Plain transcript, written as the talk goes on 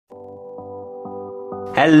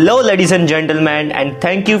Hello, ladies and gentlemen, and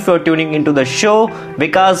thank you for tuning into the show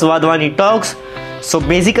Vikas Wadhwani Talks. So,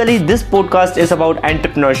 basically, this podcast is about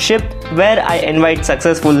entrepreneurship where I invite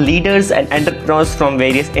successful leaders and entrepreneurs from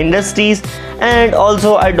various industries, and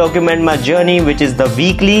also I document my journey, which is the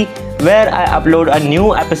weekly, where I upload a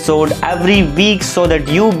new episode every week so that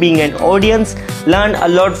you, being an audience, learn a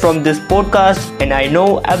lot from this podcast. And I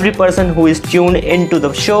know every person who is tuned into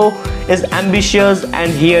the show is ambitious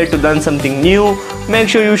and here to learn something new. Make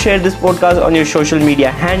sure you share this podcast on your social media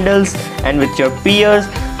handles and with your peers.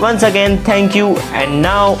 Once again, thank you, and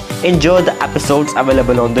now enjoy the episodes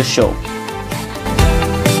available on the show.